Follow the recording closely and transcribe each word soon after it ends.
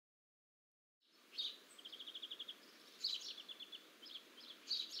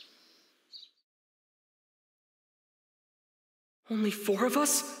Only 4 of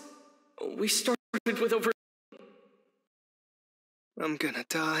us? We started with over... I'm gonna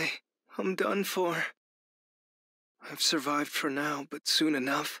die. I'm done for. I've survived for now, but soon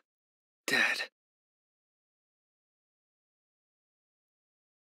enough, dead.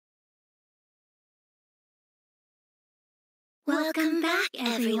 Welcome back,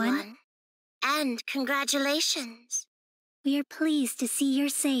 everyone. And congratulations. We are pleased to see you're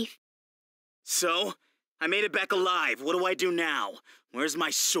safe. So? I made it back alive. What do I do now? Where's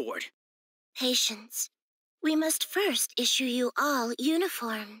my sword? Patience. We must first issue you all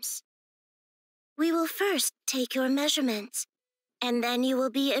uniforms. We will first take your measurements, and then you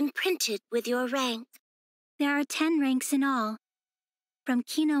will be imprinted with your rank. There are 10 ranks in all, from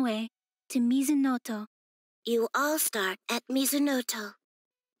Kinoe to Mizunoto. You all start at Mizunoto.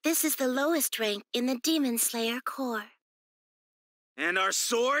 This is the lowest rank in the Demon Slayer Corps. And our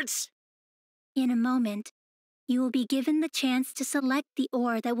swords? In a moment, you will be given the chance to select the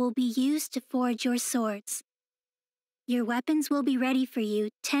ore that will be used to forge your swords. Your weapons will be ready for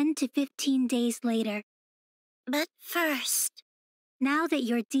you 10 to 15 days later. But first, now that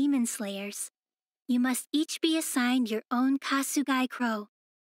you're Demon Slayers, you must each be assigned your own Kasugai Crow.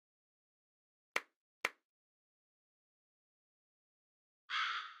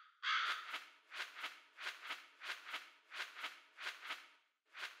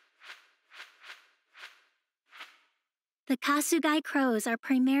 The Kasugai crows are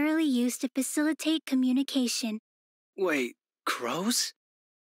primarily used to facilitate communication. Wait, crows?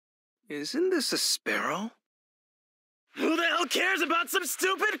 Isn't this a sparrow? Who the hell cares about some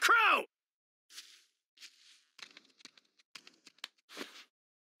stupid crow?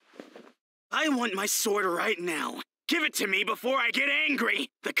 I want my sword right now. Give it to me before I get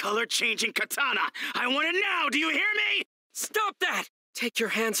angry. The color-changing katana. I want it now, do you hear me? Stop that! Take your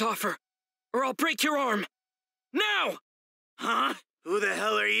hands off her, or I'll break your arm. Now! Huh? Who the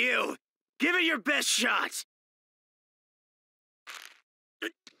hell are you? Give it your best shot!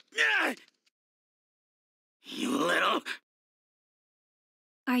 You little...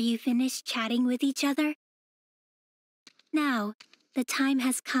 Are you finished chatting with each other? Now, the time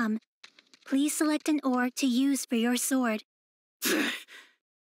has come. Please select an ore to use for your sword. The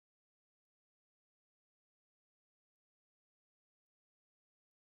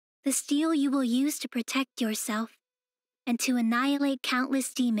steel you will use to protect yourself and to annihilate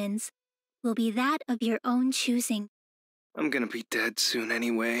countless demons will be that of your own choosing. I'm gonna be dead soon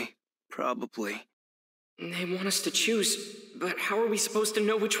anyway. Probably. They want us to choose, but how are we supposed to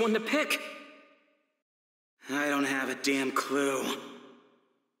know which one to pick? I don't have a damn clue.